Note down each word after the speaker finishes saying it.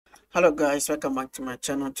Hello guys, welcome back to my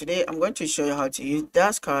channel. Today I'm going to show you how to use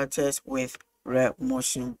Dash characters with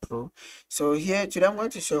RealMotion Pro. So here today I'm going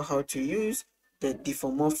to show how to use the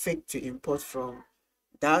Diffeomorphic to import from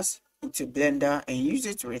Dash into Blender and use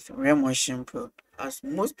it with RealMotion Pro, as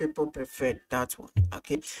most people prefer that one.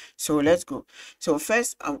 Okay, so let's go. So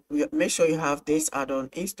first, make sure you have this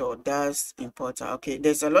add-on installed, Dash importer. Okay,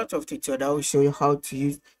 there's a lot of tutorial that will show you how to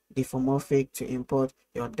use Diffeomorphic to import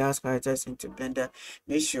your Dash characters into Blender.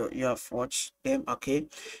 Make sure you have watched them. Okay,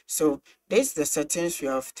 so this is the settings you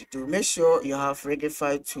have to do. Make sure you have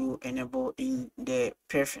Rigify to enable in the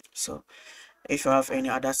preference. So if you have any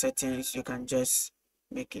other settings, you can just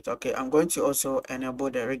make it. Okay, I'm going to also enable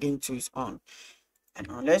the rigging tools on. And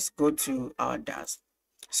now let's go to our Dash.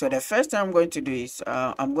 So the first thing I'm going to do is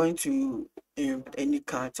I'm going to import any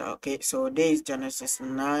character. Okay, so there is Genesis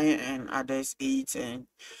 9 and others 8, and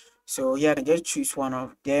so here I can just choose one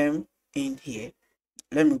of them in here.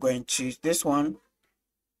 Let me go and choose this one.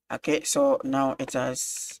 Okay, so now it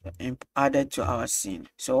has added to our scene.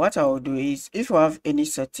 So what I will do is, if you have any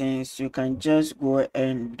settings, you can just go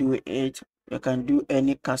and do it. You can do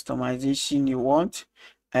any customization you want,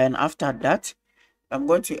 and after that I'm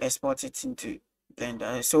going to export it into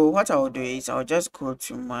Blender. So what I will do is I'll just go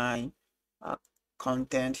to my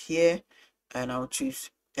content here, and I'll choose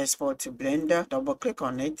export to Blender, double click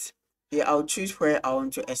on it. Here I'll choose where I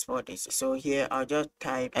want to export this. So here I'll just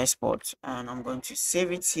type export, and I'm going to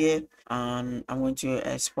save it here, and I'm going to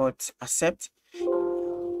export, accept.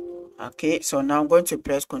 Okay, so now I'm going to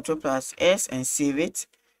press Ctrl+S and save it,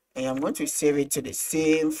 and I'm going to save it to the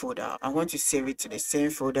same folder. I'm going to save it to the same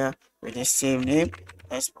folder with the same name,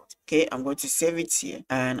 export. Okay, I'm going to save it here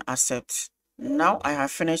and accept. Now I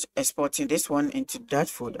have finished exporting this one into that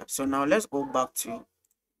folder. So now let's go back to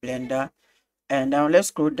Blender, and now let's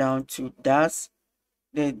scroll down to Dash,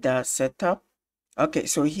 the Dash setup. Okay,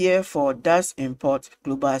 so here for Dash import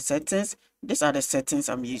global settings, these are the settings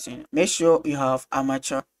I'm using. Make sure you have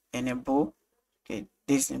armature enable. Okay,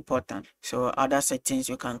 this is important. So other settings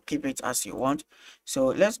you can keep it as you want. So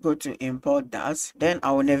let's go to import Dash. Then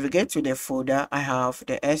I will navigate to the folder. I have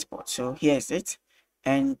the export. So here's it,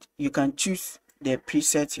 and you can choose the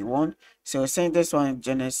preset you want. So since this one is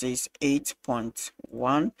Genesis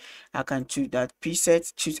 8.1, I can choose that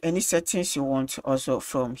preset. Choose any settings you want also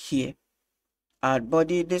from here. Add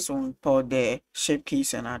body, this will import the shape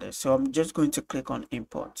keys and others. So I'm just going to click on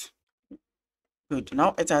import. Good.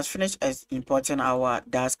 Now it has finished as importing our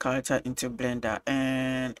Dash character into Blender,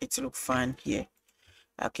 and it looks fine here.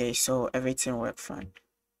 Okay, so everything worked fine.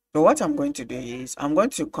 So what I'm going to do is I'm going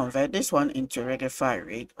to convert this one into Rigify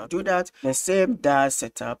rig. I'll do that the same Dash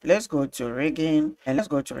setup. Let's go to rigging and let's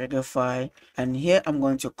go to Rigify, and here I'm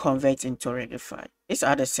going to convert into Rigify. These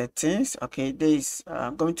are the settings. Okay, this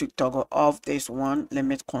I'm going to toggle off this one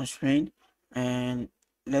limit constraint, and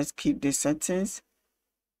let's keep the settings.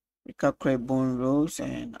 Recalculate bone rows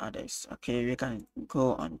and others. Okay, we can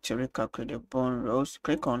go on to recalculate the bone rows.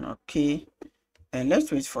 Click on OK, and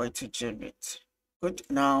let's wait for it to generate. Good,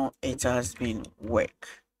 now it has been work.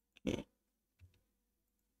 Okay,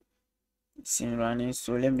 scene running.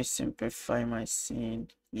 So let me simplify my scene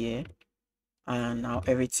here, and now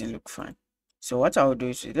everything look fine. So what I'll do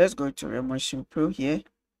is let's go to RealMotion Pro here,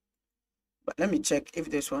 but let me check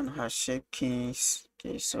if this one has shape keys.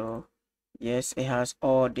 Okay, so yes, it has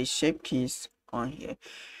all the shape keys on here.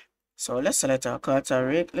 So let's select our character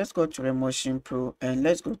rig. Let's go to RealMotion Pro and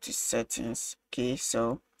let's go to settings. Okay,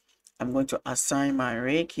 so I'm going to assign my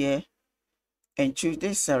rig here and choose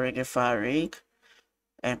this Rigify rig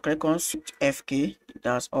and click on switch FK.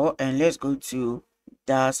 That's all, and let's go to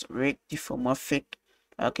Dash rig Diffeomorphic.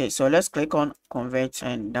 Okay, so let's click on convert,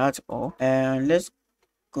 and that's all, and let's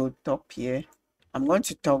go top here. I'm going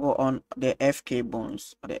to toggle on the FK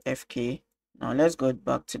bones, the FK. Now let's go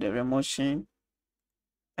back to the RealMotion,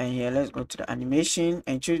 and here let's go to the animation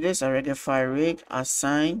and choose this Rigify rig,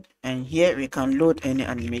 assign, and here we can load any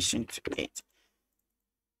animation to it.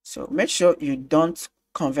 So make sure you don't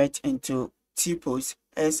convert into T-pose,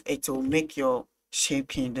 as it will make your shape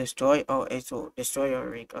key destroy, or it will destroy your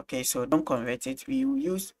rig. Okay, so don't convert it. We will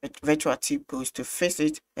use a virtual T-pose to fix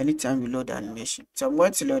it anytime we load the animation. So I'm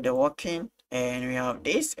going to load the working, and we have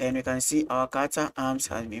this, and we can see our character arms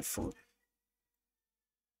has been full.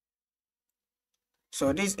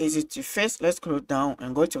 So this is easy to fix. Let's scroll down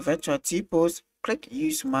and go to virtual T-pose, click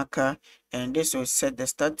use marker, and this will set the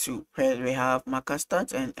start to where we have marker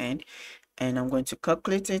start and end, and I'm going to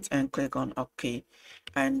calculate it and click on OK,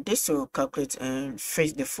 and this will calculate and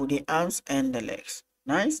fix the full arms and the legs.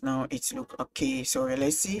 Nice. Now it's look okay. So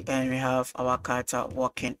let's see, and we have our character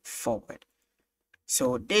walking forward.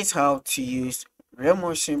 So this is how to use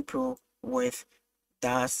RealMotion Pro with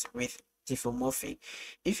Diffeomorphic.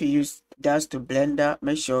 If you use DAS to Blender,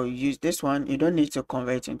 make sure you use this one. You don't need to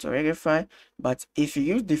convert into Rigify, but if you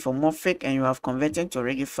use Diffeomorphic and you have converted to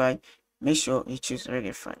Rigify, make sure you choose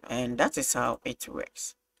Rigify, and that is how it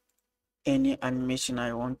works. Any animation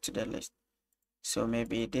I want to the list, so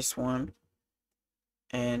maybe this one,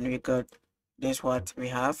 and we got this what we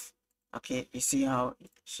have. Okay, you see how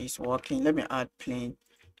she's walking. Let me add plane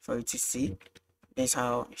for you to see. This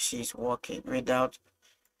how she's walking without,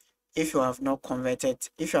 if you have not converted,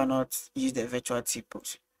 if you are not used the virtual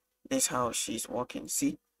t-pose, this how she's working.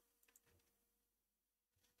 See,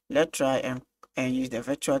 let's try and use the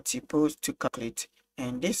virtual t-pose to calculate,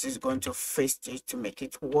 and this is going to face it to make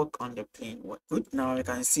it work on the plane. Good. Now you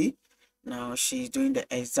can see, now she's doing the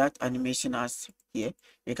exact animation as here.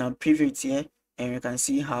 You can preview it here, and you can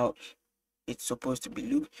see how it's supposed to be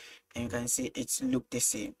look, and you can see it's look the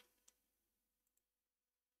same.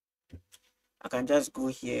 I can just go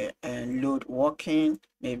here and load walking,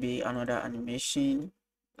 maybe another animation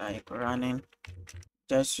like running.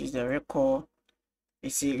 Just use the record.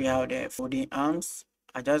 You see we have the folding arms.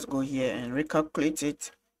 I just go here and recalculate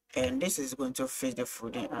it, and this is going to face the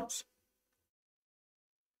folding arms.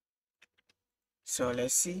 So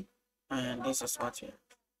let's see, and this is what we have.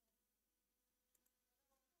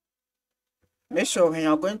 Make sure when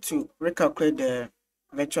you're going to recalculate the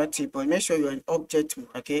virtual t-pose, make sure you're in object mode.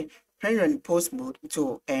 Okay, when you're in pose mode,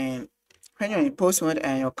 and when you're in pose mode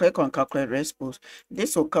and you click on calculate rest pose,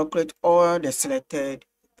 this will calculate all the selected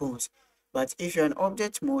bones. But if you're in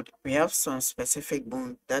object mode, we have some specific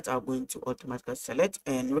bones that are going to automatically select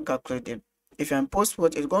and recalculate them. If you're in pose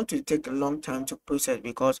mode, it's going to take a long time to process,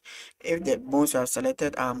 because if the bones you have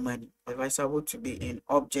selected are many, advisable to be in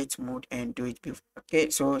object mode and do it before. Okay,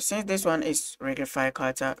 so since this one is Rigify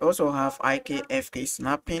character, I also have IK, FK,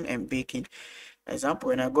 snapping and baking. Example,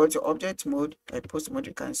 when I go to object mode, pose mode,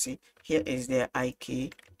 you can see here is the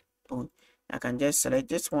IK bone. I can just select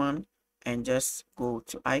this one and just go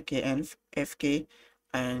to IK and FK,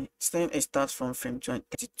 and since it starts from frame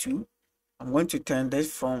 32, I'm going to turn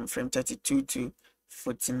this from frame 32 to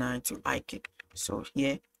 49 to IK. So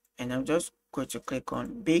here, and I'm just going to click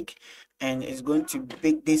on bake, and it's going to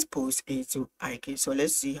bake this pose into IK. So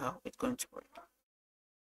let's see how it's going to work.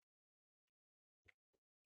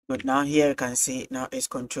 But now here you can see now it's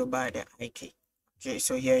controlled by the IK. Okay,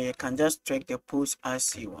 so here you can just track the pose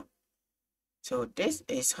as you want. So this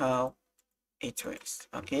is how it works.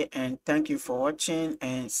 Okay, and thank you for watching,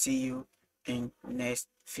 and see you in next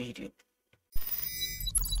video.